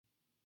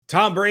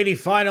Tom Brady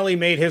finally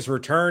made his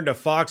return to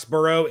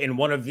Foxborough in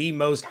one of the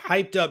most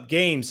hyped up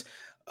games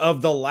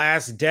of the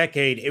last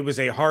decade. It was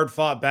a hard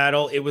fought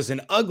battle. It was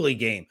an ugly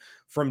game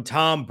from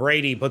Tom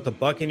Brady, but the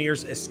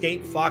Buccaneers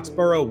escaped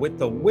Foxborough with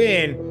the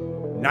win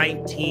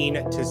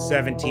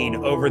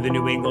 19-17 over the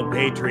New England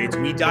Patriots.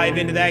 We dive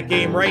into that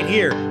game right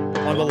here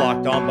on the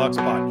Locked On Bucs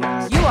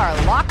podcast. You are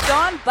Locked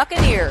On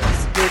Buccaneers,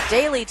 your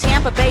daily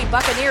Tampa Bay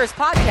Buccaneers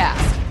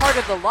podcast, part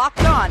of the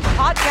Locked On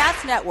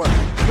Podcast Network,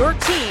 your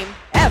team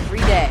every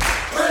day.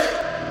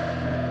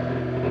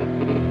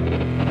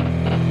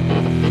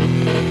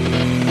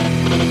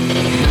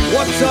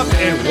 What's up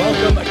and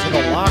welcome to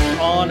the Locked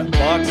On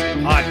Bucs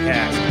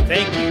podcast.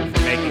 Thank you for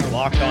making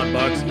Locked On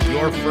Bucs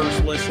your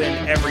first listen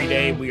every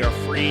day. We are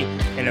free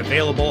and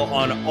available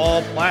on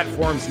all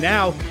platforms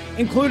now,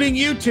 including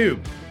YouTube.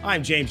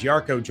 I'm James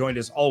Yarko, joined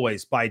as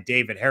always by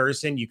David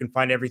Harrison. You can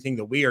find everything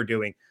that we are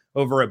doing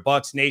over at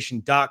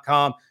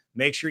BucsNation.com.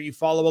 Make sure you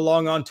follow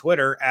along on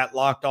Twitter at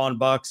Locked On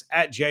Bucs,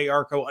 at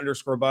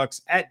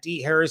JYarko_Bucs, at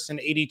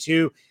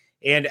DHarrison82,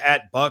 and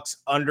at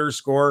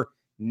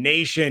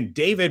Bucs_Nation.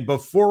 David,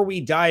 before we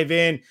dive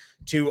in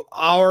to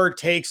our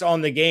takes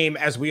on the game,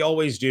 as we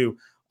always do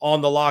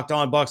on the Locked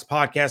On Bucs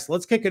podcast,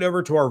 let's kick it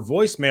over to our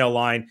voicemail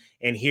line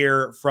and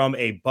hear from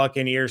a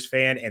Buccaneers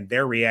fan and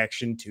their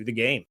reaction to the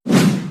game.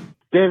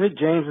 David,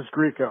 James, it's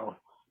Greco.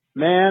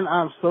 Man,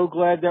 I'm so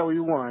glad that we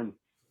won.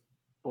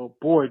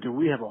 But boy, do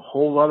we have a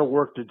whole lot of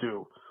work to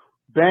do.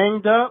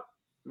 Banged up?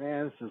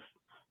 Man,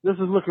 this is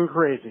looking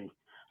crazy.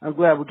 I'm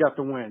glad we got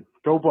the win.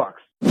 Go Bucs.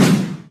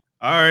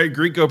 All right,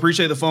 Greco,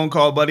 appreciate the phone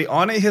call, buddy.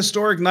 On a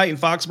historic night in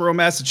Foxborough,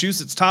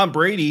 Massachusetts, Tom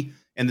Brady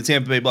and the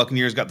Tampa Bay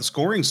Buccaneers got the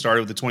scoring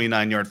started with a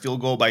 29-yard field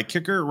goal by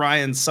kicker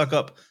Ryan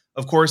Succop.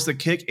 Of course, the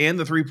kick and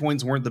the 3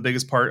 points weren't the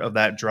biggest part of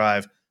that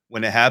drive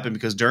when it happened,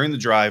 because during the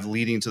drive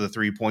leading to the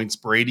 3 points,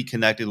 Brady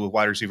connected with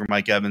wide receiver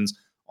Mike Evans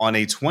on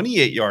a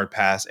 28-yard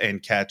pass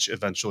and catch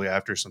eventually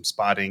after some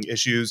spotting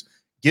issues,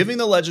 giving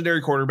the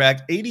legendary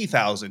quarterback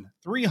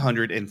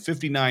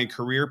 80,359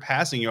 career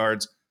passing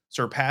yards,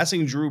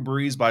 surpassing Drew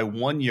Brees by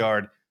 1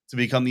 yard to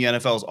become the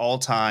NFL's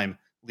all-time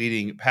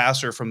leading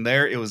passer. From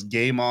there, it was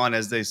game on,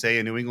 as they say.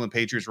 A New England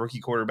Patriots rookie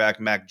quarterback,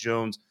 Mac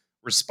Jones,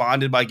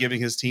 responded by giving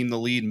his team the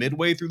lead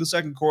midway through the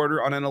second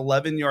quarter on an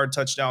 11-yard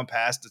touchdown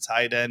pass to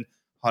tight end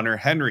Hunter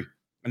Henry.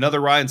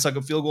 Another Ryan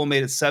Succop field goal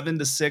made it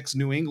 7-6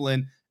 New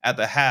England at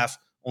the half.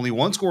 Only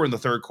one score in the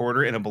third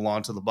quarter, and it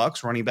belonged to the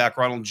Bucs. Running back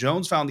Ronald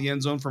Jones found the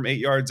end zone from 8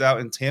 yards out,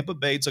 and Tampa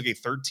Bay took a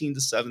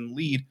 13-7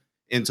 lead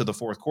into the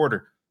fourth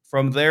quarter.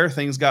 From there,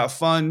 things got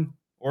fun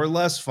or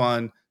less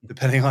fun,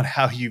 depending on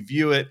how you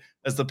view it,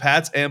 as the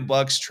Pats and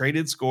Bucs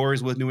traded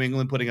scores, with New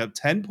England putting up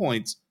 10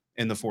 points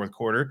in the fourth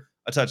quarter.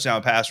 A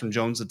touchdown pass from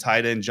Jones to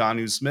tight end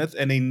Jonnu Smith,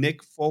 and a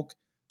Nick Folk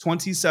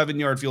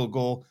 27-yard field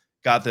goal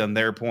got them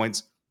their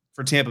points.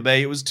 For Tampa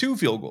Bay, it was two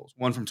field goals,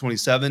 one from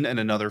 27 and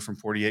another from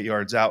 48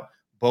 yards out,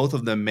 both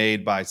of them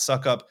made by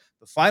Succop.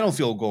 The final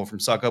field goal from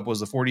Succop was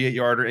the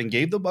 48-yarder and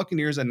gave the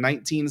Buccaneers a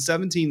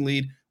 19-17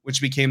 lead,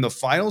 which became the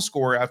final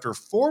score after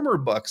former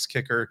Bucs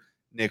kicker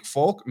Nick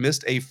Folk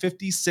missed a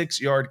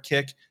 56-yard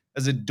kick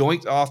as it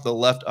doinked off the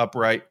left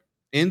upright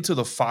into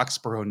the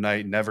Foxborough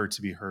night, never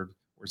to be heard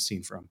or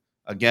seen from.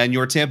 Again,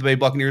 your Tampa Bay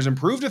Buccaneers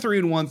improved to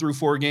 3-1 through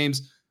 4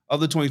 games of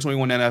the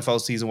 2021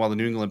 NFL season, while the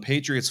New England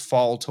Patriots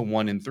fall to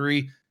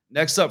 1-3.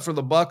 Next up for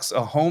the Bucs,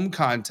 a home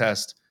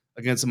contest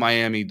against the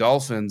Miami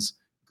Dolphins.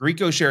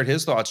 Greco shared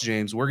his thoughts,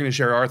 James. We're going to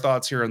share our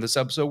thoughts here on this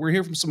episode. We're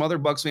here from some other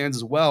Bucs fans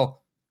as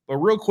well. But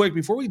real quick,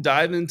 before we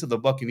dive into the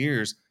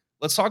Buccaneers,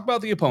 let's talk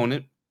about the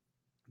opponent,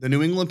 the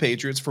New England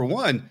Patriots. For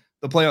one,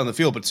 the play on the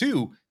field, but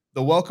two,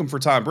 the welcome for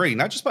Tom Brady,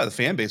 not just by the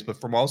fan base,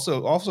 but from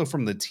also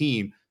from the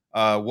team.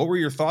 What were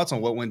your thoughts on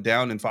what went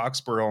down in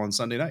Foxborough on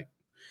Sunday night?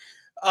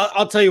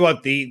 I'll tell you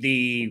what,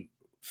 the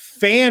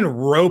fan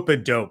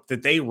rope-a-dope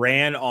that they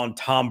ran on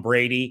Tom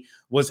Brady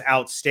was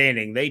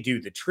outstanding. They do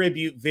the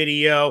tribute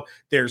video.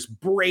 There's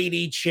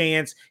Brady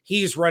chants.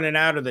 He's running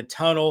out of the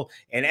tunnel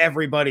and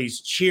everybody's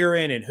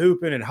cheering and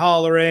hooping and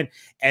hollering.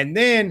 And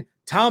then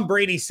Tom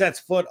Brady sets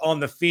foot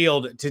on the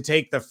field to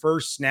take the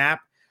first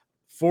snap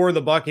for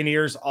the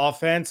Buccaneers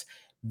offense.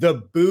 The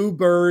boo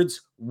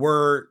birds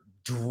were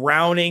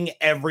drowning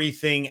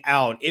everything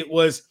out. It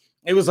was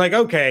like,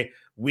 okay,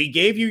 we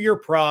gave you your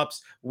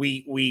props.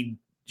 We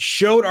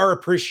showed our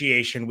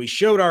appreciation. We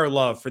showed our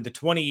love for the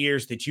 20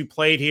 years that you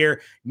played here.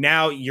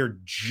 Now you're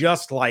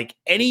just like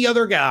any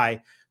other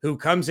guy who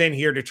comes in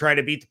here to try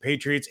to beat the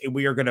Patriots, and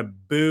we are going to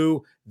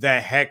boo the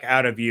heck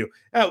out of you.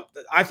 Oh,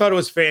 I thought it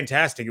was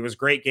fantastic. It was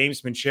great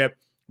gamesmanship.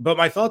 But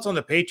my thoughts on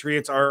the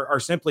Patriots are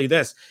simply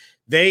this.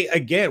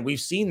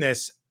 We've seen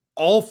this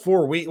all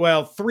 4 weeks.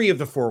 Well, 3 of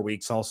the 4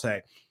 weeks, I'll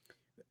say.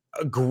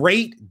 A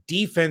great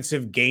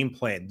defensive game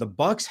plan. The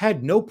Bucs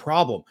had no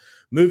problem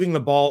moving the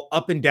ball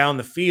up and down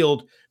the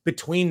field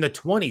between the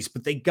 20s,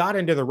 but they got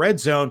into the red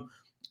zone,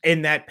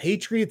 and that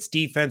Patriots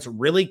defense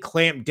really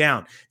clamped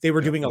down. They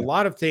were doing a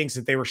lot of things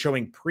that they were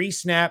showing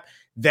pre-snap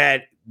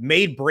that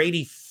made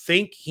Brady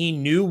think he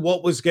knew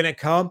what was going to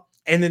come.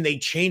 And then they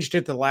changed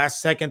it the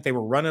last second. They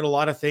were running a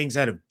lot of things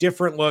out of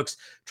different looks,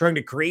 trying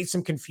to create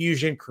some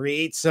confusion,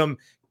 create some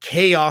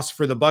chaos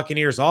for the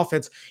Buccaneers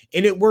offense.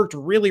 And it worked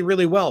really,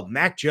 really well.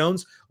 Mac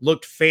Jones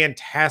looked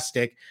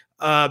fantastic.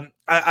 I'm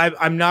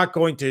not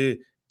going to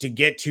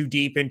get too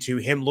deep into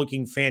him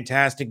looking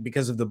fantastic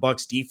because of the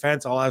Bucs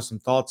defense. I'll have some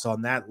thoughts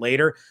on that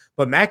later.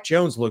 But Mac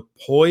Jones looked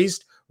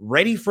poised,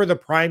 ready for the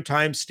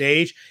primetime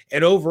stage,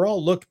 and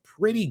overall looked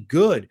pretty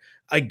good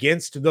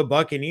against the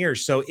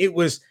Buccaneers. So it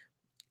was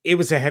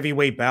a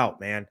heavyweight bout,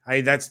 man.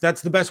 That's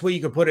the best way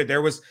you could put it.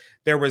 There was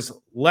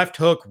left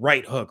hook,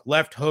 right hook,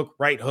 left hook,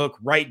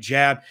 right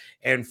jab,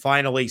 and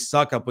finally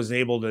Suckup was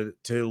able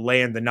to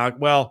land the knock.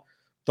 Well,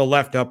 the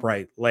left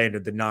upright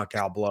landed the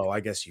knockout blow,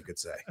 I guess you could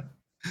say.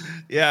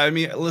 Yeah, I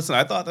mean, listen,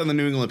 I thought that the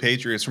New England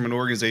Patriots, from an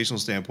organizational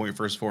standpoint,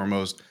 first and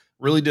foremost,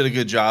 really did a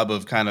good job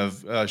of kind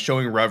of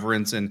showing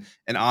reverence and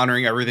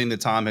honoring everything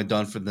that Tom had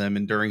done for them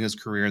and during his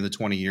career in the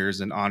 20 years,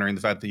 and honoring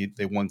the fact that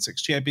they won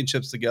 6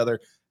 championships together.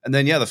 And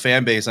then, yeah, the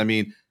fan base. I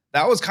mean,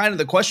 that was kind of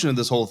the question of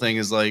this whole thing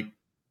is like,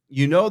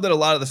 that a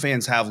lot of the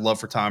fans have love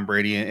for Tom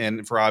Brady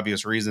and for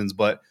obvious reasons,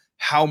 but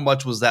how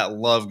much was that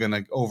love going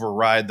to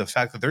override the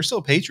fact that they're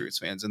still Patriots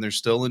fans and they're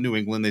still in New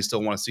England? They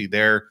still want to see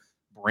their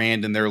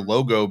brand and their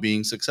logo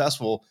being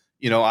successful.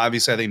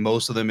 Obviously I think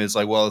most of them is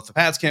like, well, if the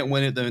Pats can't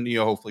win it, then,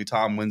 hopefully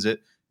Tom wins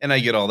it. And I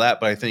get all that.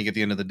 But I think at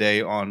the end of the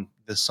day on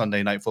this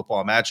Sunday night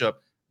football matchup,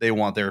 they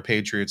want their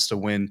Patriots to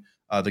win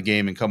the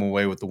game and come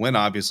away with the win,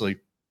 obviously.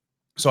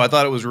 So I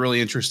thought it was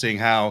really interesting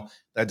how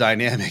that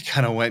dynamic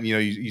kind of went.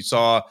 You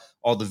saw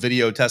all the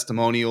video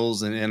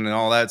testimonials and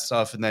all that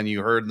stuff. And then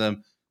you heard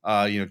them,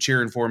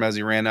 cheering for him as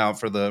he ran out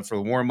for the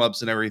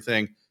warm-ups and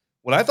everything.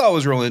 What I thought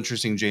was real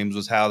interesting, James,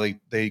 was how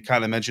they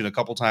kind of mentioned a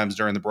couple times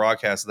during the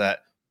broadcast that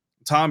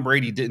Tom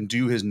Brady didn't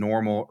do his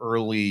normal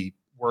early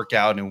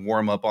workout and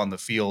warm up on the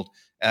field.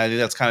 And I think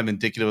that's kind of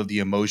indicative of the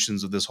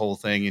emotions of this whole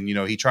thing. And,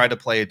 he tried to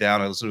play it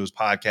down. I listened to his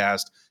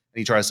podcast and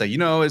he tried to say,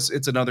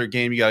 it's another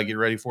game you got to get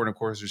ready for. And of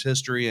course there's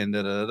history and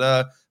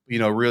But,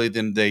 really at the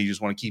end of the day, you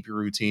just want to keep your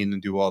routine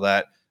and do all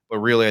that. But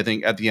really, I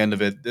think at the end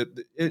of it,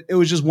 it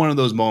was just one of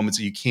those moments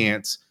that you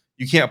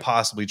can't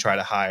possibly try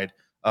to hide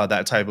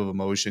that type of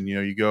emotion.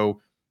 You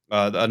go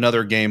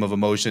another game of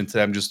emotion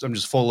today. I'm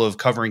just full of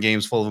covering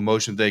games full of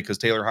emotion today because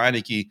Taylor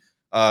Heineke,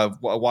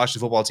 Washington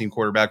football team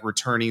quarterback,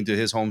 returning to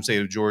his home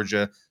state of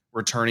Georgia,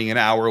 returning an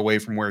hour away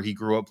from where he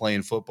grew up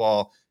playing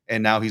football,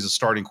 and now he's a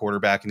starting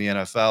quarterback in the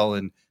NFL.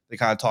 And they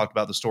kind of talked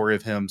about the story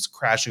of him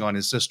crashing on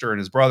his sister and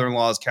his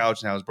brother-in-law's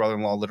couch, and how his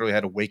brother-in-law literally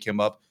had to wake him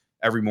up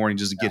every morning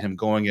just to get him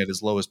going at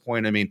his lowest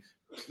point. I mean,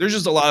 there's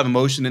just a lot of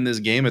emotion in this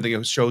game. I think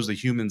it shows the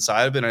human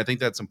side of it, and I think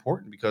that's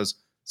important because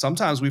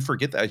sometimes we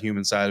forget that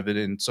human side of it.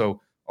 And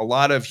so a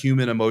lot of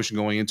human emotion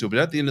going into it. But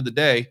at the end of the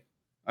day,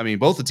 I mean,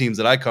 both the teams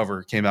that I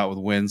cover came out with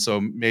wins. So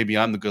maybe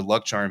I'm the good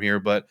luck charm here,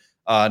 but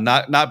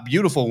not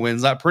beautiful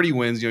wins, not pretty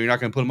wins. You're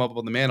not going to put them up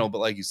on the mantle. But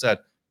like you said,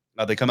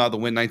 they come out to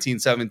win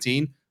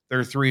 19-17.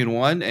 They're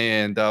 3-1.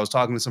 And I was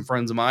talking to some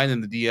friends of mine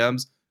in the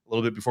DMs a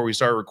little bit before we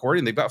started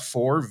recording. They've got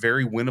 4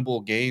 very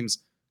winnable games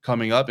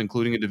coming up,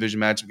 including a division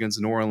match against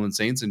the New Orleans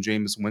Saints and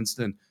Jameis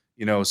Winston.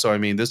 So I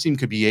mean, this team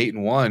could be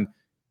 8-1.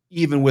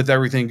 Even with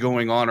everything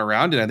going on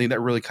around it. I think that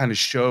really kind of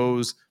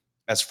shows,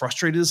 as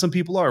frustrated as some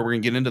people are, we're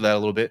going to get into that a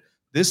little bit.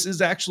 This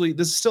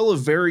is still a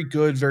very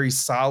good, very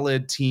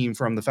solid team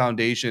from the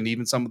foundation,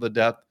 even some of the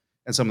depth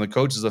and some of the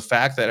coaches. The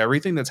fact that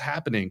everything that's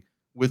happening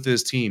with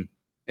this team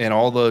and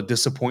all the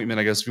disappointment,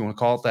 I guess if you want to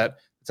call it that,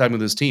 time with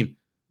this team,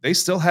 they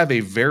still have a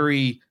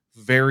very,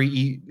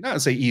 very, not to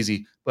say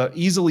easy, but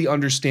easily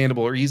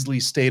understandable or easily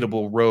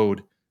statable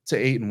road to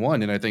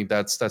 8-1. And I think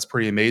that's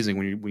pretty amazing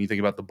when you think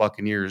about the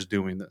Buccaneers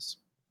doing this.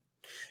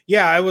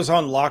 Yeah, I was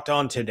on Locked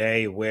On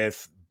Today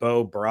with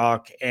Bo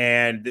Brock,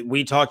 and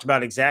we talked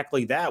about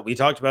exactly that. We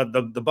talked about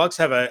the Bucs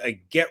have a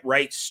get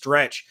right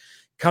stretch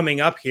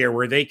coming up here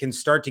where they can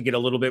start to get a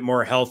little bit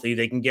more healthy.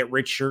 They can get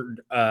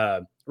Richard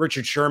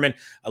Sherman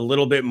a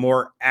little bit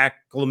more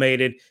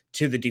acclimated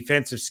to the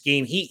defensive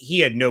scheme. He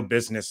had no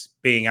business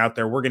being out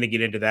there. We're going to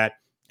get into that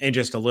in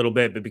just a little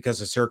bit, but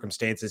because of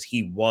circumstances,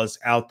 he was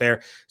out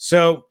there.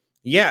 So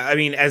yeah, I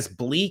mean, as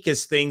bleak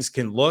as things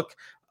can look,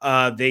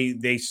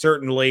 they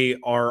certainly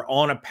are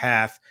on a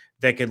path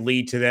that could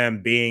lead to them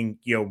being,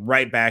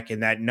 right back in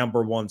that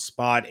number 1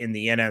 spot in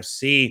the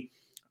NFC.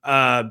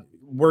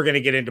 We're going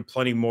to get into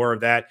plenty more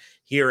of that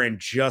here in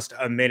just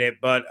a minute.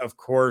 But of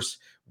course,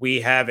 we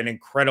have an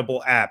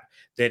incredible app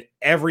that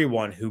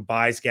everyone who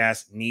buys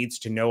gas needs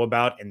to know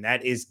about, and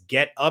that is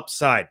Get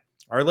Upside.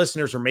 Our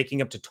listeners are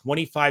making up to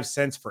 25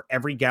 cents for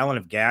every gallon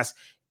of gas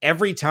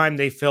every time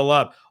they fill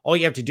up. All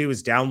you have to do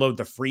is download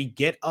the free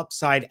Get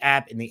Upside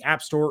app in the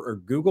App Store or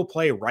Google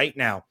Play right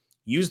now.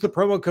 Use the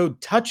promo code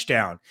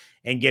TOUCHDOWN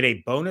and get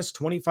a bonus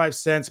 25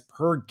 cents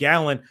per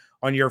gallon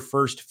on your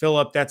first fill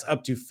up. That's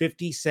up to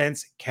 50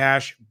 cents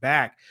cash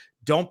back.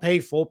 Don't pay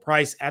full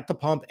price at the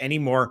pump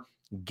anymore.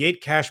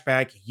 Get cash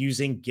back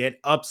using Get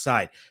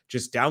Upside.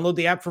 Just download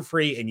the app for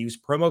free and use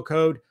promo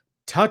code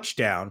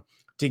TOUCHDOWN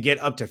to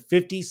get up to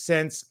 50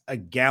 cents a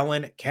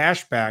gallon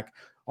cash back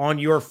on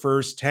your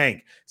first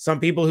tank. Some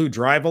people who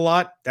drive a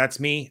lot, that's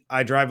me.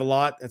 I drive a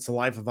lot. That's the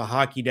life of a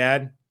hockey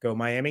dad. Go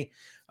Miami.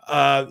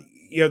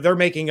 They're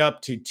making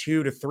up to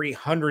 $200 to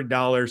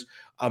 $300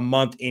 a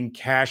month in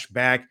cash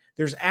back.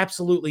 There's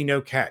absolutely no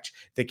catch.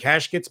 The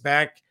cash gets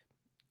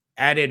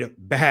added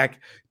back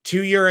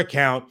to your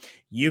account.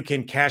 You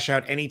can cash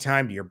out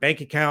anytime to your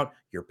bank account,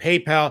 your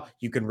PayPal.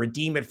 You can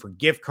redeem it for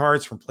gift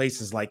cards from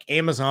places like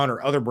Amazon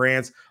or other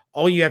brands.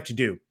 All you have to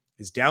do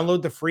is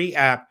download the free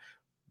app,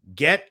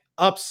 get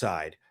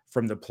Upside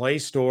from the Play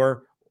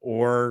Store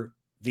or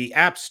the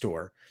App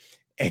Store,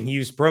 and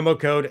use promo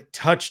code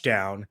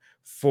Touchdown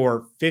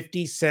for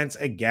 50 cents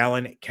a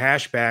gallon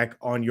cash back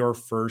on your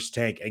first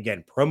tank.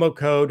 Again, promo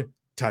code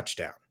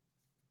Touchdown.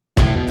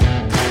 All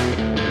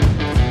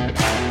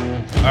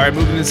right,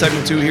 moving into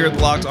segment 2 here at the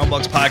Locked On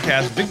Bucs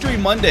podcast. Victory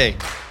Monday.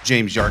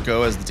 James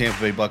Yarko as the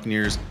Tampa Bay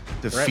Buccaneers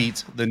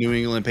defeat the New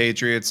England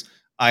Patriots.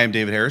 I am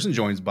David Harrison,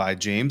 joined by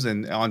James.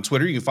 And on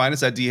Twitter, you can find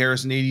us at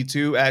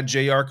dharrison82, at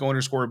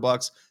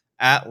jyarko_Bucks,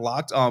 at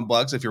Locked On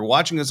Bucs. If you're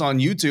watching us on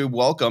YouTube,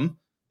 welcome.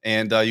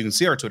 And you can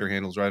see our Twitter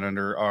handles right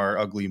under our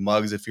ugly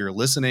mugs. If you're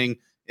listening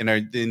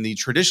in the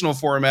traditional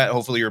format,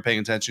 hopefully you're paying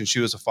attention.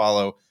 Shoot us a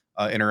follow.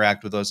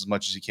 Interact with us as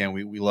much as you can.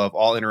 We love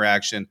all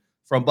interaction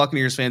from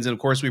Buccaneers fans. And of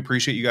course, we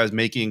appreciate you guys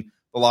making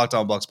the Locked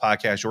On Bucs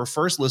podcast your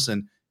first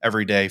listen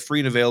every day, free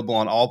and available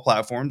on all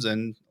platforms.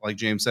 And like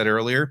James said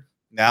earlier,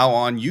 now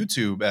on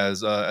YouTube,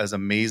 as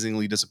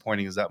amazingly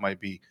disappointing as that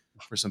might be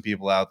for some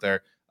people out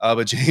there.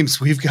 But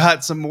James, we've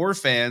got some more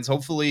fans.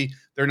 Hopefully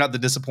they're not the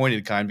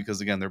disappointed kind,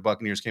 because again, their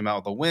Buccaneers came out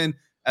with a win,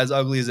 as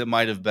ugly as it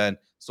might have been.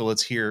 So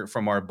let's hear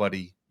from our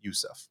buddy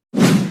Yusuf.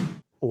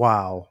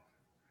 Wow.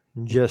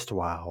 Just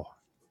wow.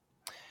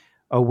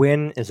 A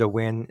win is a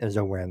win is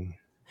a win.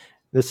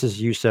 This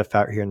is Yusuf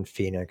out here in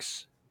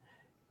Phoenix.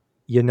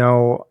 You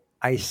know,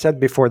 I said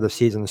before the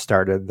season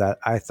started that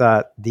I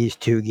thought these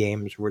two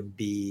games would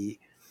be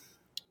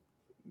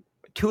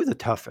two of the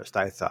toughest,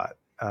 I thought,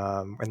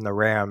 in the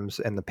Rams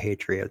and the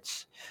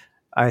Patriots.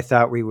 I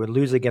thought we would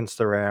lose against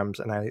the Rams,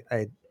 and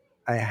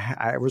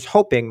I was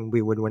hoping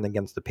we would win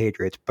against the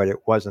Patriots, but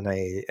it wasn't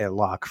a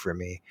lock for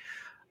me.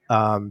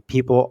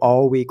 People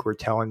all week were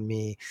telling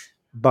me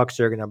Bucs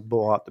are going to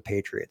blow out the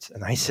Patriots.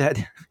 And I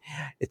said,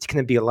 it's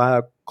going to be a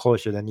lot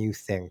closer than you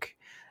think.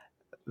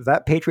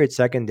 That Patriots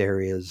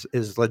secondary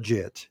is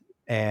legit.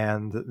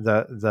 And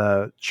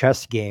the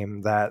chess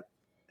game that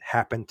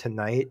happened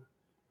tonight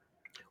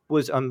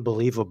was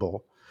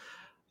unbelievable.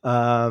 We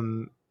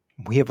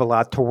have a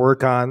lot to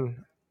work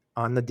on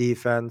the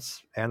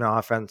defense and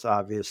offense,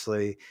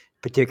 obviously,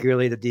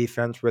 particularly the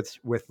defense with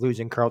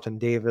losing Carlton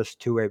Davis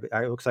to it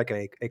looks like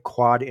a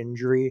quad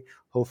injury.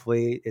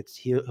 Hopefully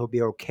he'll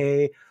be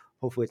okay.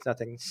 Hopefully it's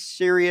nothing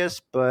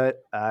serious,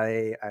 but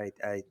I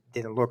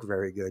didn't look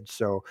very good.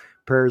 So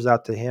prayers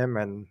out to him,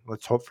 and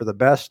let's hope for the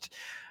best.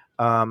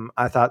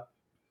 I thought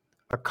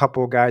a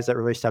couple of guys that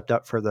really stepped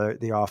up for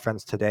the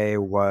offense today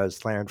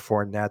was Leonard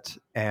Fournette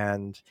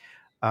and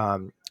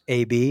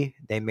AB.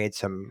 They made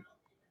some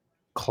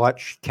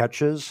clutch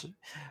catches,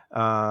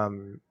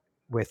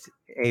 with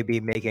AB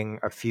making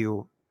a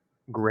few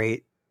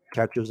great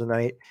catches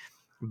tonight.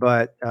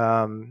 But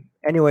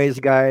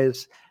anyways,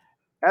 guys,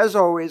 as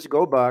always,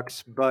 go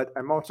Bucs. But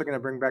I'm also going to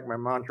bring back my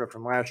mantra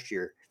from last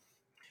year.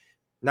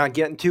 Not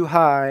getting too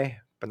high,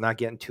 but not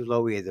getting too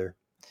low either.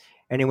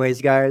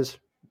 Anyways, guys,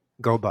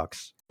 go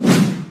Bucs.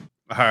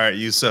 All right,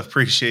 Yusuf,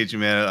 appreciate you,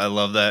 man. I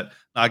love that.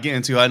 Not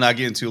getting too high, not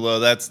getting too low.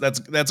 That's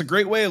a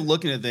great way of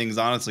looking at things,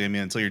 honestly. I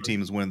mean, until your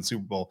team is winning the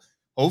Super Bowl.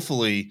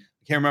 Hopefully,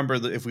 I can't remember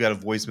if we got a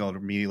voicemail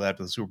immediately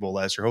after the Super Bowl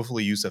last year.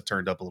 Hopefully, Yusuf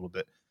turned up a little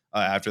bit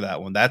after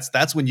that one.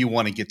 That's when you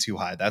want to get too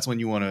high. That's when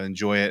you want to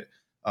enjoy it,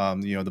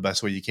 the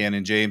best way you can.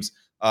 And James,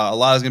 a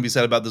lot is going to be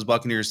said about this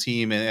Buccaneers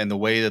team and the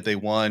way that they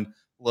won.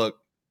 Look,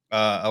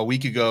 a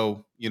week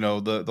ago,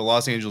 the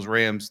Los Angeles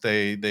Rams,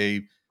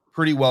 they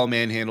pretty well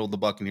manhandled the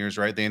Buccaneers,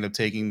 right? They end up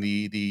taking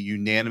the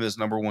unanimous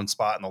number one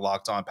spot in the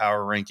Locked On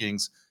Power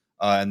Rankings,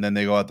 and then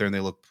they go out there and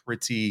they look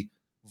pretty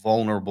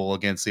vulnerable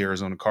against the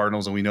Arizona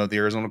Cardinals. And we know the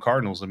Arizona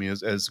Cardinals, I mean,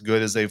 as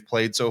good as they've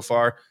played so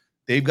far,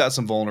 they've got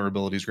some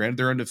vulnerabilities. Granted,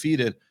 they're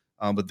undefeated,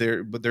 but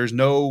there's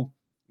no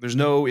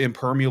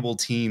impermeable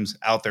teams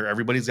out there.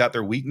 Everybody's got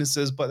their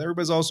weaknesses, but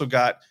everybody's also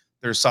got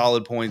their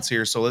solid points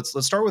here. So let's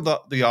start with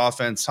the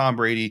offense. Tom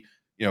Brady,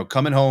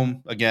 coming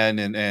home again,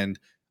 and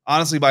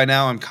honestly, by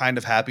now, I'm kind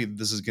of happy that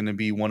this is going to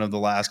be one of the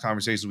last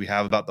conversations we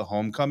have about the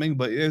homecoming,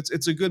 but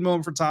it's a good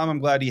moment for Tom. I'm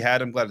glad he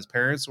had him. I'm glad his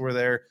parents were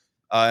there,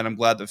 and I'm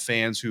glad that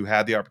fans who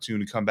had the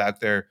opportunity to come back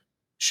there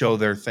show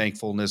their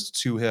thankfulness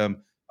to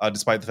him,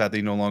 despite the fact that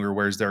he no longer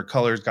wears their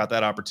colors, got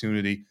that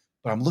opportunity.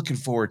 But I'm looking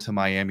forward to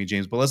Miami,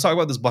 James. But let's talk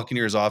about this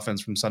Buccaneers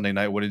offense from Sunday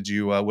night. What did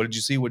you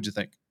see? What did you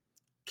think?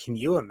 Can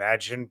you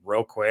imagine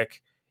real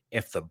quick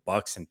if the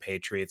Bucs and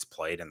Patriots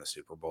played in the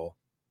Super Bowl?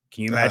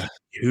 Can you imagine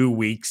 2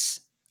 weeks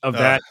of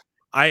that?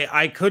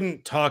 I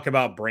couldn't talk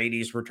about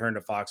Brady's return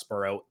to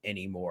Foxborough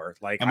anymore.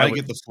 Like I might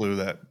get the flu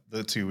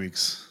the 2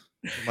 weeks.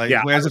 Like,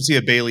 yeah, we have to see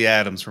a Bailey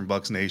Adams from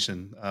Bucs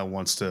Nation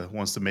wants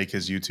to make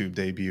his YouTube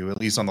debut, at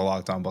least on the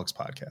Locked On Bucs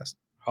podcast.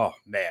 Oh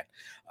man.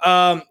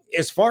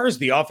 As far as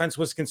the offense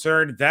was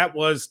concerned, that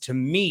was to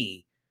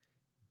me,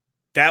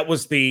 that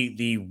was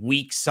the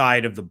weak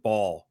side of the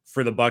ball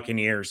for the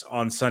Buccaneers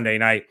on Sunday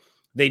night.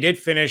 They did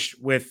finish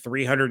with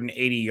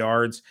 380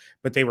 yards,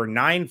 but they were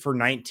 9 for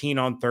 19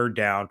 on third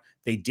down.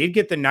 They did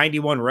get the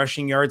 91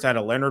 rushing yards out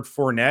of Leonard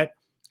Fournette,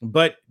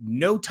 but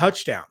no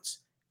touchdowns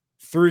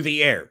through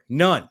the air.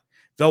 None.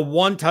 The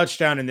one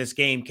touchdown in this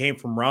game came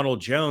from Ronald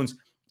Jones,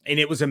 and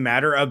it was a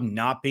matter of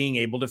not being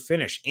able to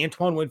finish.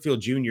 Antoine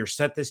Winfield Jr.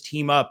 set this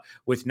team up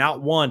with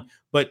not one,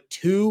 but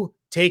two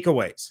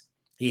takeaways.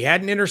 He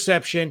had an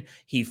interception.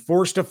 He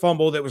forced a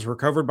fumble that was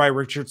recovered by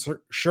Richard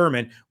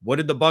Sherman. What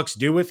did the Bucs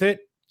do with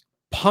it?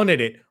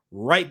 Punted it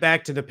right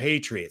back to the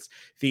Patriots.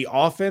 The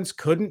offense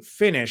couldn't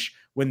finish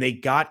when they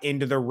got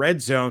into the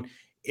red zone.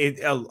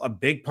 A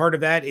big part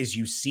of that is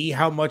you see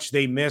how much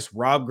they miss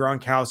Rob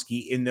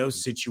Gronkowski in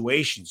those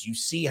situations. You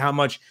see how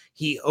much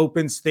he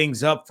opens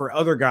things up for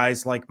other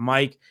guys like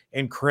Mike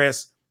and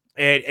Chris.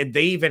 And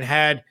they even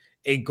had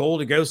a goal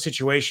to go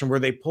situation where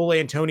they pull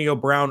Antonio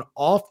Brown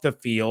off the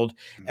field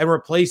and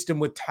replaced him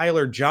with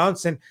Tyler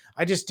Johnson.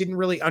 I just didn't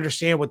really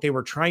understand what they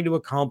were trying to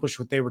accomplish,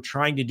 what they were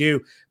trying to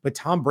do. But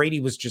Tom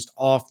Brady was just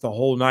off the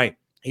whole night.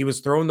 He was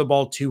throwing the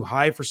ball too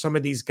high for some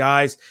of these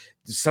guys.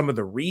 Some of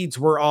the reads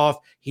were off.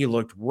 He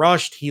looked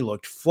rushed. He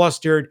looked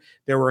flustered.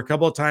 There were a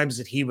couple of times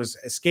that he was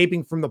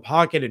escaping from the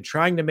pocket and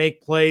trying to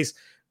make plays.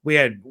 We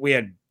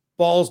had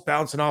balls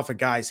bouncing off of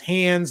guys'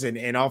 hands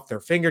and off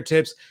their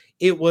fingertips.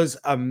 It was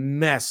a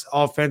mess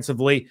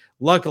offensively.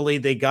 Luckily,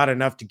 they got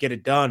enough to get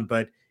it done,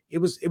 but it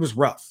was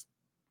rough.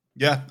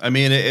 Yeah, I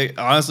mean, it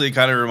honestly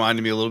kind of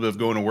reminded me a little bit of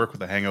going to work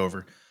with a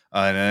hangover.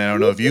 And I don't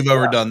know if you've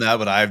ever done that,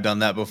 but I've done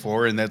that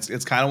before. And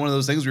it's kind of one of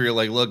those things where you're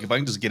like, look, if I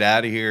can just get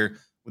out of here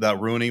without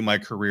ruining my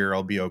career,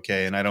 I'll be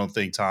okay. And I don't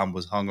think Tom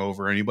was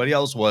hungover. Anybody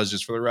else was,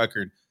 just for the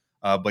record.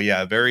 But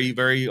yeah, very,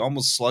 very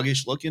almost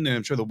sluggish looking. And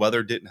I'm sure the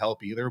weather didn't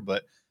help either.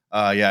 But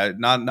yeah,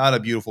 not a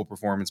beautiful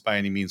performance by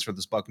any means for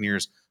this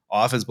Buccaneers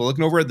offense. But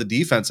looking over at the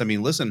defense, I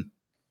mean, listen,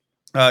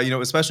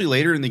 especially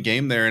later in the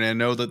game there, and I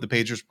know that the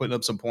Patriots putting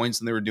up some points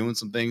and they were doing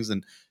some things,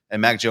 and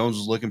Mac Jones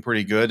was looking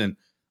pretty good, and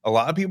a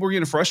lot of people were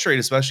getting frustrated,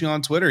 especially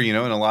on Twitter, and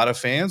a lot of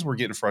fans were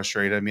getting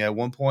frustrated. I mean, at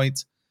one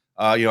point,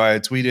 I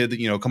had tweeted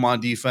that, come on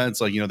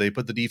defense, like, they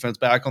put the defense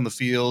back on the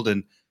field,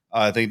 and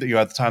I think that,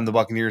 at the time the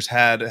Buccaneers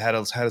had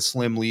a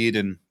slim lead,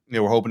 and they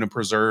were hoping to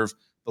preserve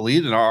the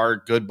lead, and our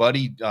good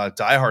buddy,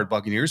 diehard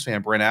Buccaneers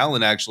fan, Brent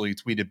Allen, actually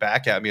tweeted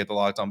back at me at the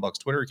Locked On Bucs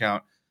Twitter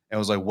account. And I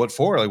was like, what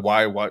for? Like,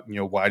 why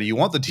do you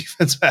want the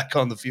defense back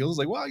on the field? It's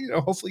like, well,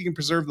 hopefully you can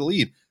preserve the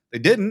lead. They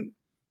didn't,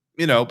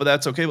 but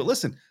that's okay. But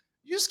listen,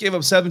 you just gave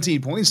up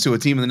 17 points to a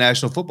team in the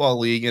National Football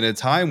League in a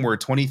time where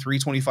 23,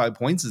 25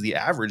 points is the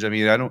average. I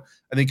mean,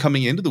 I think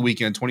coming into the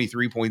weekend,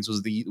 23 points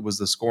was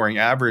the scoring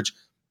average.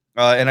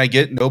 And I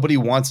get nobody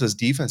wants this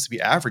defense to be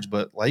average,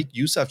 but like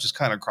Yusuf just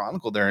kind of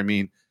chronicled there, I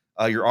mean,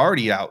 you're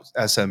already out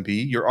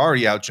SMB, you're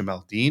already out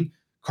Jamel Dean.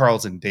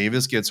 Carlton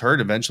Davis gets hurt.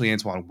 Eventually,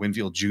 Antoine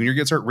Winfield Jr.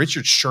 gets hurt.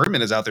 Richard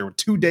Sherman is out there with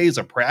 2 days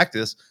of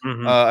practice.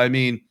 Mm-hmm. I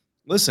mean,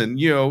 listen,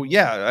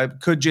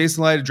 could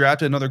Jason Light have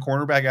drafted another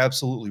cornerback?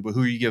 Absolutely. But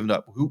who are you giving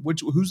up?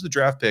 Who's the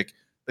draft pick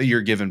that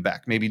you're giving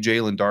back? Maybe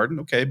Jalen Darden.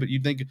 Okay. But you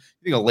think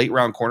a late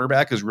round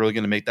cornerback is really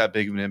going to make that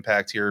big of an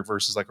impact here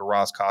versus like a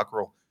Ross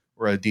Cockrell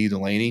or a D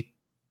Delaney?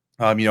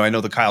 I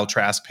know the Kyle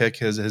Trask pick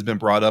has been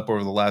brought up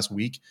over the last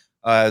week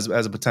as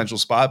a potential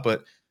spot,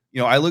 but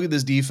I look at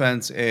this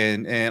defense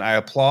and I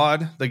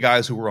applaud the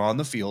guys who were on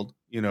the field,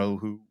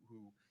 who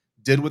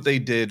did what they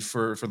did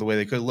for the way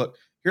they could. Look,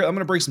 here, I'm going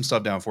to break some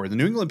stuff down for you. The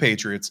New England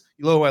Patriots,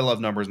 I love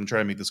numbers. I'm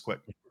trying to make this quick.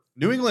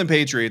 New England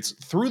Patriots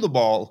threw the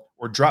ball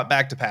or dropped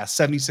back to pass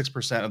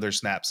 76% of their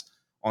snaps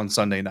on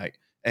Sunday night.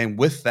 And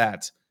with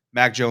that,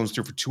 Mac Jones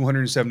threw for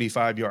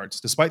 275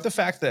 yards, despite the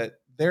fact that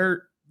the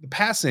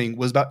passing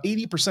was about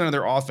 80% of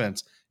their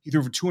offense. He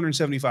threw for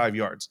 275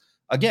 yards.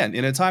 Again,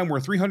 in a time where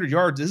 300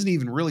 yards isn't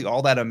even really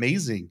all that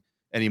amazing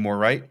anymore,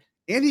 right?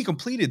 And he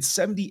completed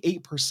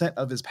 78%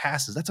 of his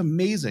passes. That's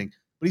amazing.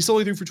 But he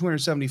only threw for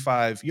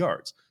 275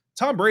 yards.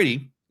 Tom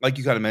Brady, like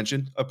you kind of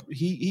mentioned,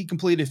 he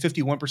completed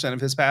 51%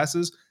 of his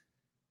passes.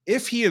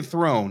 If he had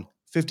thrown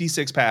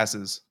 56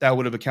 passes, that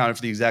would have accounted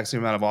for the exact same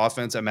amount of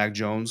offense that Mac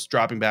Jones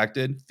dropping back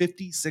did.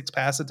 56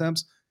 pass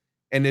attempts.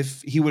 And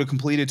if he would have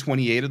completed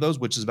 28 of those,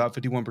 which is about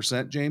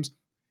 51%, James,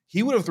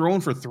 he would have thrown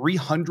for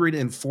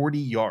 340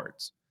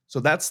 yards. So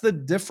that's the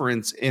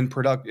difference in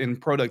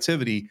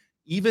productivity.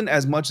 Even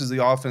as much as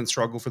the offense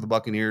struggled for the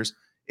Buccaneers,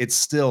 it's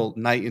still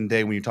night and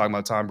day when you're talking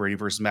about Tom Brady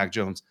versus Mac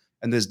Jones.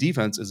 And this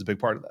defense is a big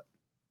part of that.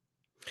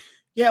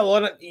 Yeah,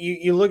 well,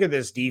 you look at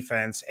this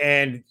defense,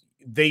 and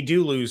they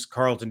do lose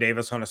Carlton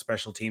Davis on a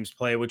special teams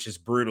play, which is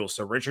brutal.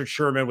 So Richard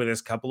Sherman, with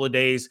his couple of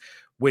days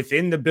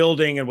within the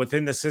building and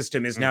within the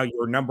system, is now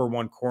your number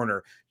one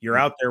corner. You're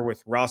out there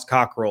with Ross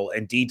Cockrell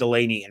and D.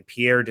 Delaney and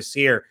Pierre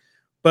Desir.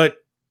 But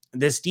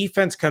this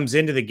defense comes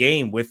into the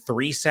game with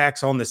 3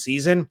 sacks on the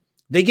season.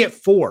 They get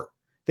 4.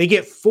 They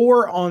get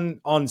 4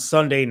 on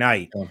Sunday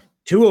night.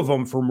 2 of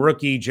them from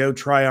rookie Joe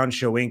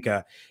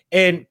Tryon-Shoyinka.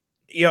 And,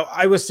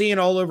 I was seeing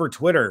all over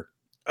Twitter,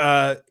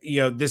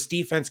 this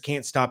defense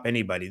can't stop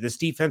anybody. This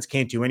defense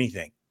can't do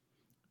anything.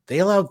 They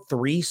allowed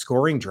 3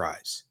 scoring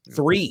drives.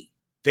 3.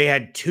 They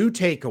had 2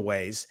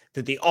 takeaways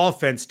that the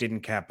offense didn't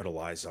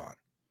capitalize on.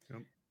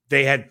 Yep.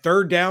 They had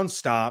third down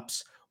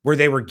stops where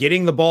they were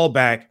getting the ball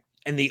back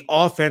and the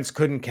offense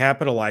couldn't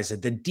capitalize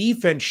it. The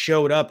defense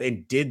showed up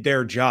and did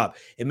their job.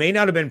 It may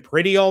not have been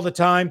pretty all the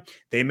time.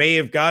 They may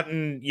have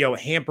gotten,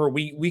 hampered.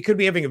 We could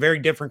be having a very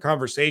different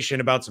conversation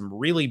about some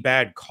really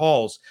bad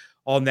calls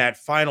on that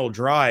final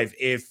drive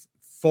if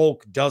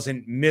Folk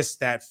doesn't miss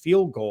that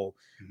field goal.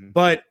 Mm-hmm.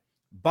 But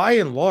by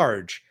and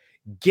large,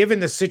 given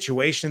the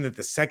situation that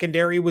the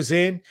secondary was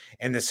in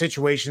and the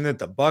situation that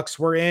the Bucs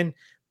were in,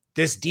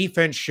 this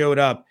defense showed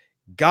up,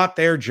 got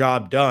their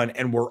job done,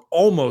 and were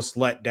almost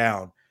let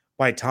down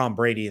by Tom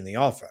Brady and the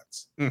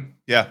offense.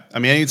 Yeah. I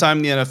mean, anytime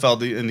in the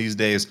NFL in these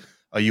days,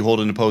 you hold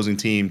an opposing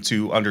team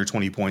to under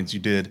 20 points, you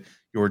did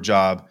your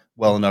job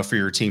well enough for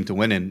your team to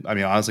win. And I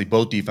mean, honestly,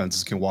 both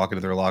defenses can walk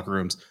into their locker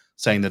rooms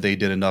saying that they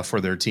did enough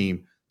for their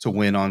team to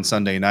win on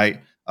Sunday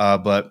night.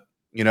 But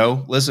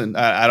listen,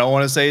 I don't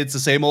want to say it's the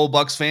same old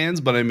Bucs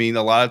fans, but I mean,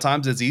 a lot of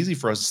times it's easy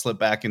for us to slip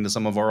back into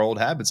some of our old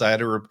habits. I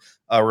had to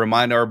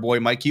remind our boy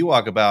Mike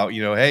Kewok about,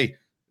 hey,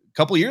 a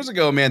couple of years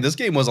ago, man, this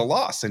game was a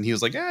loss. And he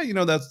was like, yeah,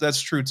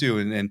 that's true too.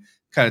 And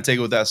kind of take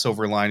it with that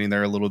silver lining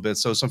there a little bit.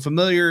 So some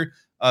familiar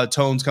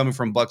tones coming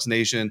from Bucs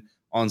Nation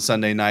on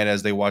Sunday night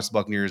as they watch the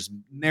Buccaneers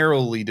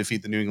narrowly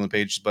defeat the New England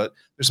Patriots. But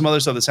there's some other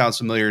stuff that sounds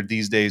familiar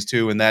these days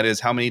too. And that is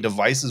how many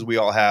devices we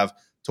all have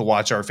to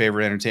watch our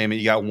favorite entertainment.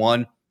 You got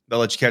one that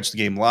lets you catch the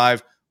game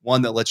live,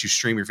 one that lets you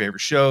stream your favorite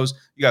shows.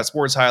 You got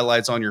sports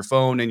highlights on your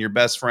phone, and your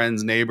best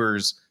friend's,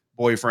 neighbor's,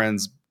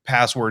 boyfriend's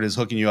password is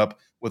hooking you up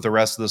with the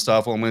rest of the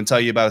stuff. Well, I'm going to tell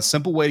you about a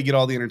simple way to get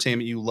all the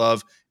entertainment you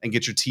love and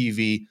get your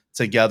TV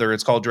together.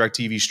 It's called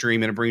DirecTV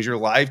Stream, and it brings your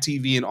live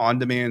TV and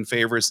on-demand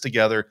favorites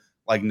together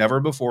like never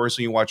before,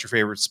 so you can watch your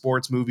favorite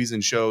sports, movies,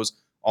 and shows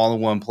all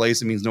in one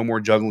place. It means no more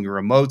juggling your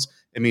remotes.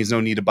 It means no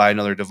need to buy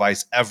another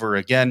device ever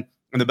again.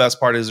 And the best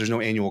part is there's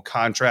no annual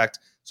contract.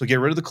 So get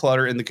rid of the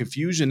clutter and the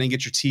confusion and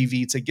get your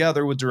TV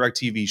together with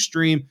DirecTV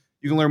Stream.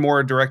 You can learn more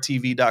at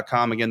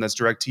directtv.com. Again, that's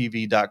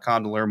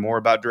directtv.com to learn more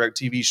about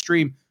DirecTV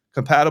Stream.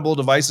 Compatible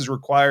devices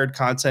required.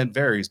 Content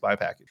varies by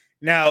package.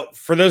 Now,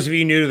 for those of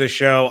you new to the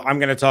show, I'm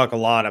going to talk a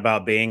lot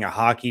about being a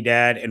hockey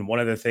dad. And one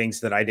of the things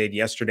that I did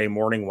yesterday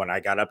morning when I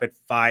got up at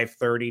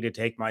 5:30 to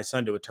take my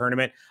son to a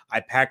tournament,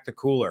 I packed the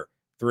cooler,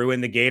 threw in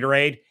the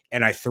Gatorade,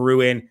 and I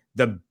threw in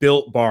the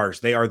Built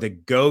Bars. They are the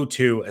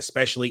go-to,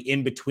 especially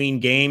in between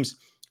games,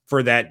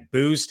 for that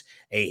boost,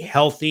 a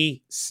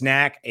healthy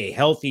snack, a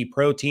healthy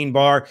protein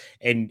bar.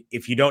 And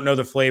if you don't know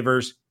the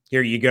flavors,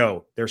 here you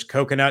go. There's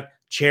coconut,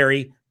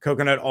 cherry,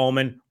 coconut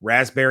almond,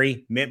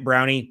 raspberry, mint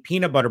brownie,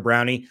 peanut butter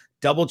brownie,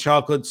 double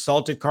chocolate,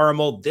 salted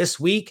caramel. This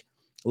week,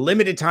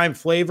 limited time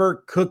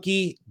flavor,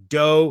 cookie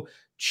dough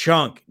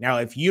chunk. Now,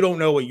 if you don't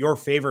know what your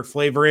favorite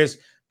flavor is,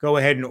 go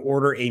ahead and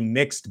order a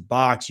mixed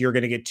box. You're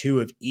going to get 2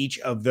 of each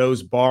of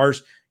those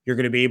bars. You're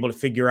going to be able to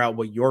figure out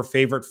what your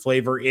favorite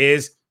flavor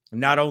is.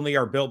 Not only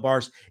are Built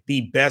Bars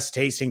the best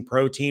tasting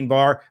protein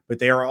bar, but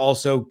they are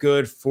also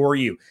good for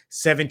you.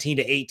 17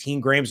 to 18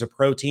 grams of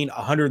protein,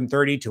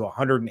 130 to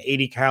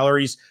 180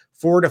 calories,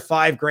 4 to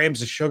 5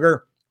 grams of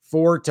sugar,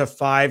 4 to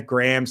 5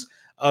 grams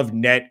of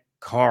net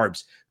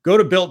carbs. Go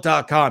to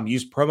Built.com,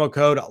 use promo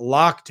code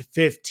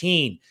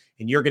LOCKED15,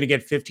 and you're going to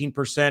get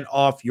 15%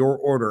 off your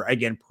order.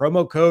 Again,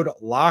 promo code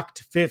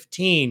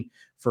LOCKED15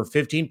 for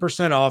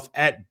 15% off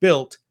at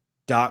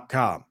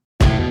Built.com.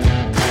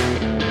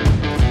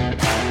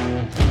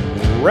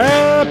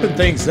 Wrapping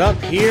things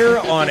up here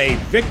on a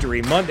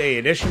Victory Monday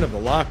edition of the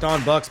Locked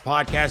On Bucs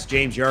podcast.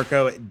 James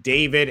Yarko,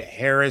 David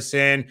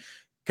Harrison,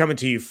 coming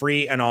to you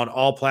free and on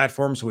all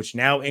platforms, which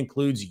now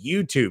includes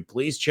YouTube.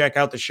 Please check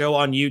out the show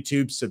on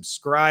YouTube.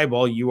 Subscribe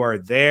while you are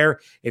there.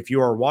 If you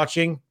are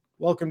watching,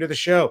 welcome to the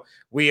show.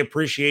 We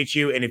appreciate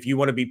you. And if you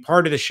want to be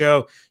part of the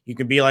show, you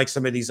can be like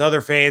some of these other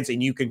fans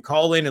and you can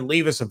call in and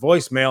leave us a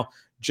voicemail,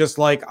 just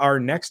like our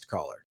next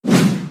caller.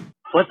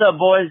 What's up,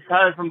 boys?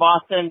 Tyler from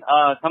Boston,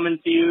 coming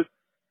to you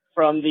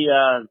from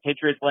the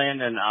Patriots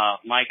land, and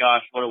my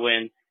gosh, what a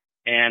win.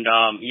 And,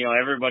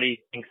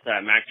 everybody thinks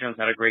that Mac Jones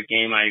had a great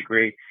game. I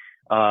agree.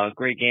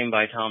 Great game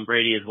by Tom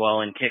Brady as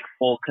well, and kick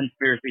full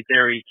conspiracy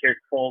theory, kick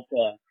full.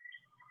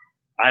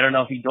 I don't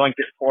know if he doinked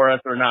it for us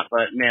or not,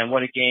 but man,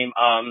 what a game.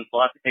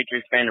 Lots of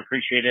Patriots fans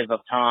appreciative of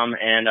Tom,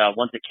 and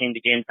once it came to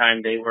game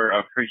time, they were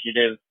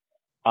appreciative.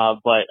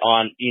 But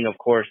on, of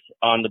course,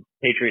 on the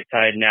Patriots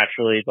side,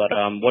 naturally, but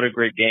what a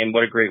great game.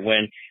 What a great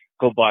win.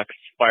 Go Bucs.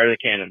 Fire the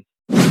cannon.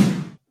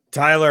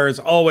 Tyler, it's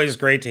always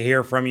great to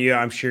hear from you.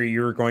 I'm sure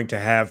you're going to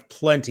have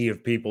plenty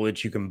of people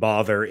that you can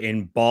bother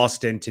in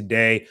Boston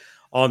today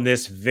on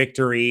this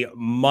Victory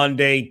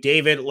Monday.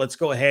 David, let's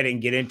go ahead and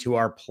get into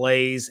our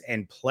plays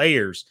and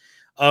players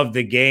of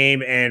the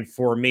game. And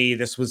for me,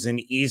 this was an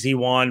easy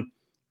one.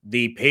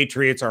 The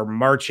Patriots are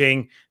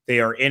marching.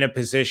 They are in a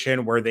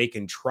position where they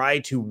can try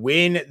to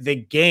win the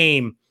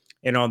game.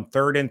 And on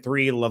 3rd and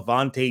 3,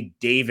 Levante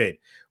David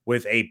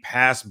with a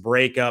pass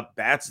breakup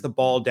bats the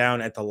ball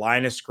down at the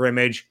line of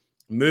scrimmage.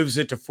 moves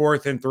it to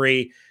 4th and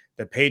 3.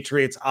 The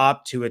Patriots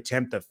opt to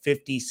attempt a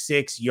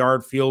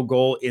 56-yard field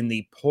goal in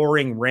the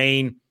pouring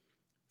rain.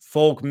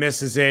 Folk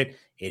misses it.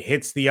 It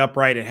hits the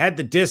upright. It had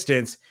the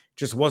distance,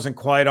 just wasn't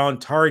quite on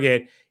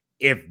target.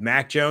 If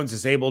Mac Jones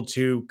is able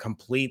to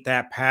complete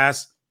that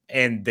pass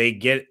and they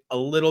get a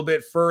little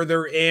bit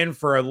further in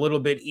for a little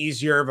bit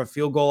easier of a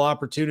field goal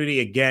opportunity,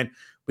 again,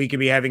 we could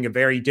be having a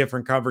very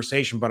different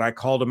conversation. But I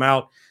called him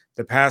out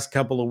the past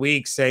couple of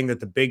weeks saying that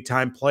the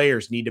big-time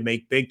players need to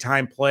make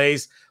big-time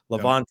plays.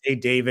 Levante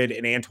David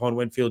and Antoine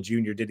Winfield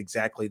Jr. did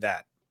exactly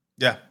that.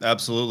 Yeah,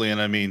 absolutely. And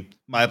I mean,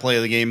 my play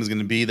of the game is going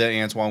to be that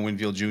Antoine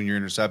Winfield Jr.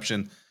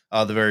 interception,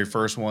 the very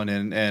first one.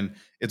 And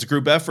it's a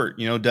group effort.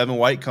 You know, Devin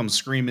White comes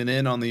screaming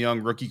in on the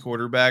young rookie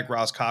quarterback.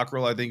 Ross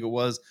Cockrell, I think it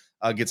was,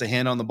 gets a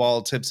hand on the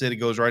ball, tips it. It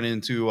goes right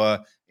into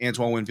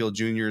Antoine Winfield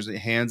Jr.'s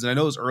hands. And I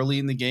know it was early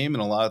in the game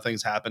and a lot of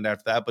things happened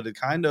after that, but it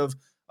kind of,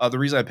 the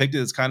reason I picked it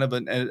is kind of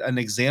an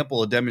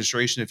example, a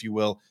demonstration, if you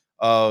will,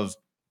 of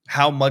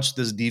how much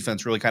this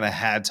defense really kind of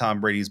had Tom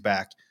Brady's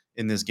back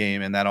in this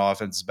game and that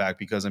offense's back.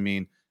 Because, I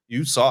mean,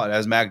 you saw it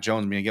as Mac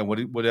Jones. I mean, again, what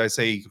did I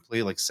say? He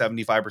completed like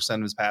 75%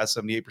 of his pass,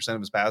 78%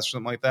 of his pass, or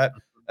something like that.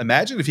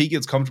 Imagine if he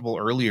gets comfortable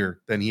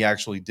earlier than he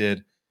actually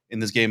did in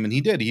this game. And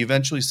he did. He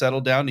eventually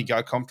settled down. He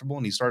got comfortable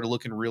and he started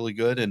looking really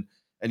good. And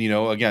you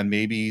know, again,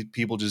 maybe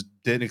people just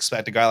didn't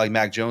expect a guy like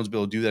Mac Jones to be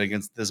able to do that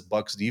against this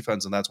Bucs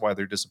defense, and that's why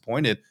they're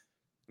disappointed.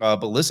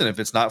 But listen, if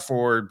it's not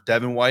for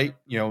Devin White,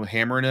 you know,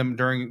 hammering him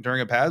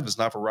during a pass, if it's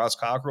not for Ross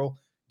Cockrell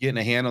getting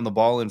a hand on the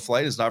ball in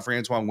flight, it's not for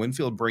Antoine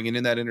Winfield bringing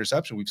in that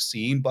interception. We've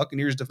seen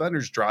Buccaneers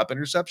defenders drop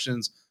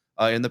interceptions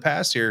in the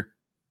past here.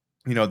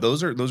 You know,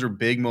 those are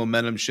big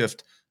momentum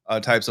shift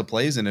types of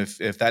plays. And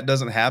if that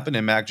doesn't happen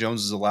and Mac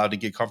Jones is allowed to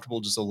get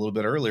comfortable just a little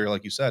bit earlier,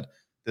 like you said,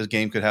 this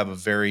game could have a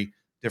very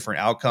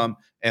different outcome.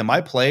 And my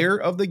player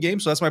of the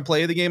game, so that's my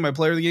play of the game. My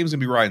player of the game is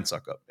going to be Ryan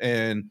Suckup.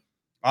 And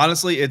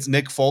honestly, it's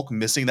Nick Folk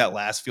missing that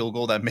last field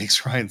goal that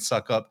makes Ryan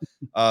Suckup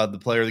the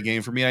player of the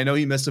game for me. I know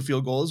he missed a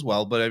field goal as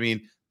well, but I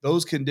mean,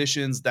 those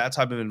conditions, that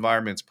type of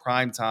environment, it's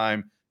prime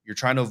time. You're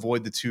trying to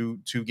avoid the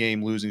two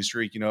game losing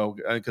streak, you know,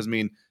 because I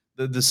mean,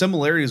 the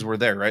similarities were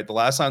there, right? The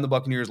last time the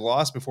Buccaneers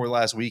lost before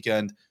last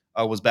weekend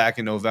was back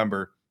in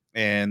November,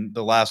 and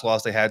the last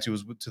loss they had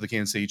was to the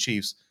Kansas City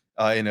Chiefs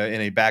in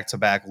a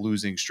back-to-back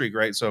losing streak,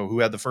 right? So who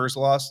had the first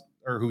loss,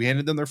 or who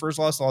handed them their first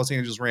loss? The Los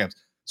Angeles Rams.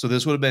 So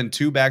this would have been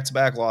 2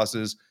 back-to-back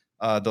losses.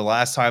 The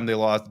last time they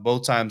lost,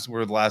 both times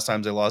were the last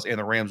times they lost, and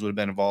the Rams would have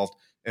been involved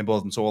in both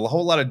of them. So a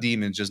whole lot of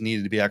demons just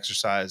needed to be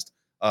exercised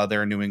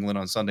there in New England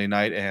on Sunday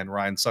night, and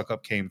Ryan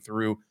Suckup came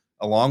through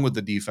along with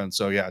the defense.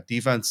 So yeah,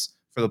 defense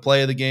for the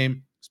play of the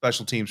game,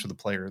 special teams for the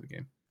player of the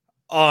game.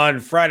 On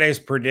Friday's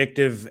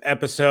predictive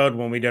episode,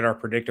 when we did our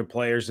predictive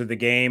players of the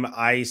game,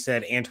 I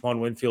said Antoine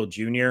Winfield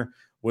Jr.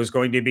 was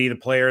going to be the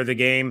player of the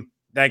game.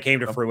 That came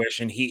to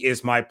fruition. He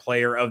is my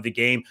player of the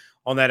game.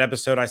 On that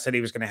episode, I said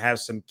he was going to have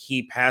some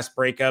key pass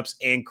breakups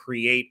and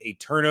create a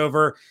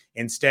turnover.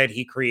 Instead,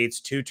 he creates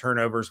 2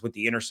 turnovers with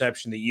the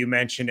interception that you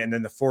mentioned and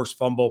then the forced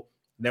fumble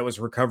that was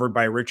recovered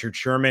by Richard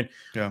Sherman.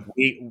 Yeah.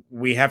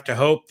 We have to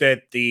hope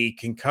that the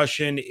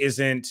concussion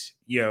isn't,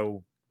 you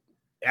know,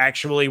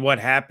 actually what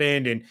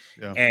happened and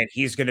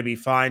he's going to be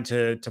fine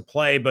to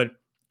play. But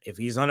if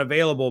he's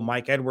unavailable,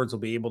 Mike Edwards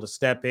will be able to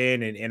step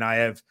in, and I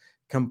have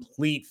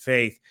complete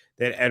faith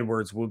that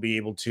Edwards will be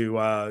able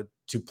to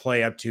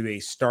play up to a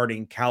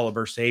starting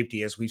caliber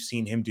safety, as we've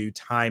seen him do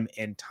time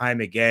and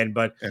time again.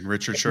 And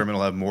Richard Sherman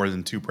will have more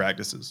than 2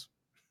 practices.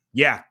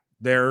 Yeah,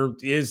 there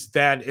is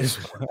that as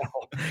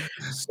well.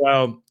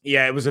 So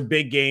yeah, it was a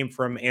big game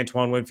from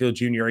Antoine Winfield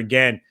Jr.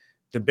 Again,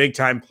 the big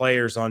time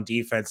players on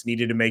defense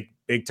needed to make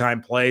big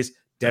time plays.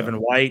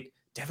 Devin White,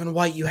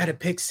 you had a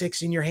pick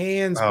 6 in your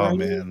hands. Oh, bro.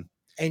 man.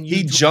 And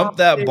he jumped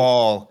that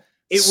ball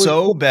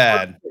so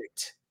bad.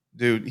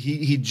 Dude,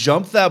 he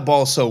jumped that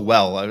ball so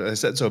well. I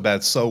said so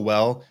bad, so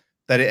well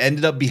that it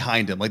ended up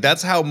behind him. Like,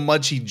 that's how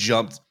much he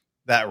jumped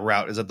that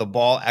route, is that the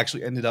ball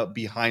actually ended up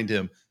behind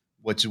him,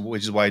 which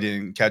is why I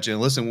didn't catch it.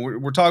 And listen,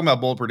 we're talking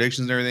about bold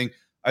predictions and everything.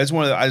 I just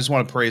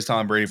want to praise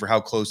Tom Brady for how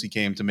close he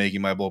came to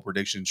making my bold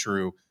prediction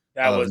true.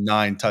 That was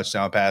 9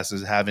 touchdown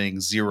passes, having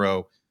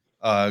 0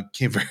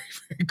 came very,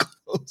 very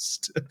close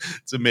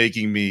to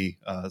making me.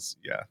 That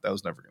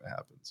was never going to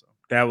happen. So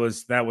that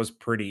was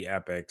pretty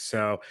epic.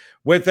 So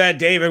with that,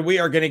 David, we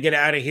are going to get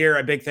out of here.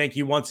 A big thank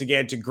you once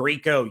again to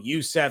Greco,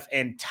 Youssef,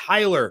 and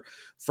Tyler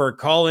for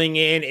calling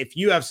in. If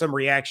you have some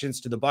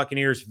reactions to the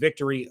Buccaneers'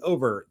 victory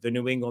over the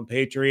New England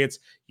Patriots,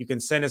 you can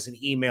send us an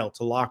email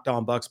to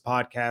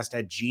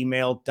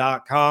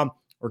lockedonbuckspodcast@gmail.com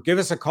or give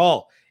us a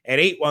call at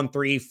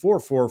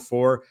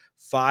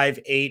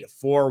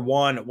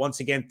 813-444-5841. Once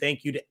again,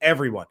 thank you to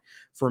everyone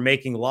for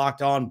making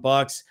Locked On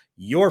Bucks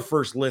your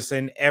first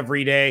listen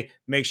every day.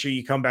 Make sure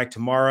you come back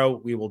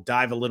tomorrow. We will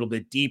dive a little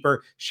bit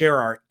deeper,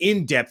 share our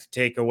in-depth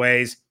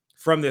takeaways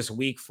from this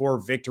Week 4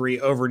 victory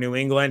over New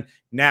England.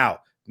 Now,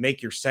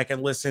 make your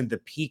second listen the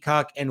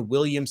Peacock and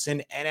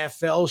Williamson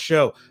NFL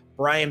show,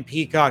 Brian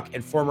Peacock,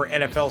 and former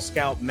NFL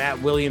scout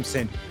Matt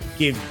Williamson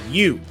give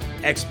you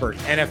expert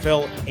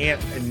NFL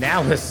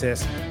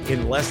analysis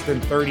in less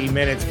than 30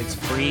 minutes. It's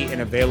free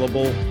and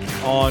available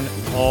on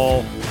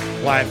all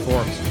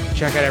platforms.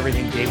 Check out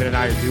everything David and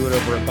I are doing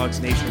over at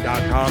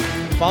BucksNation.com.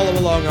 Follow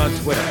along on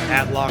Twitter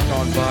at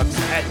LockedOnBucks,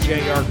 at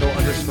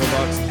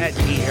JYarko_Bucks, at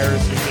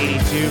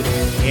DHarrison82,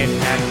 and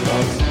at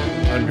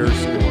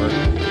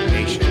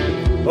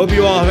Bucks_Nation. Hope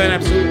you all have an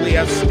absolutely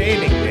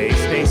outstanding day.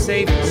 Stay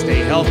safe, stay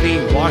healthy,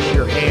 wash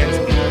your hands,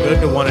 be good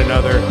to one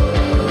another.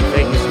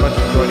 Thank you so much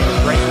for joining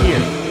us right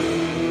here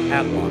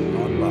at Locked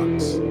On Bucks.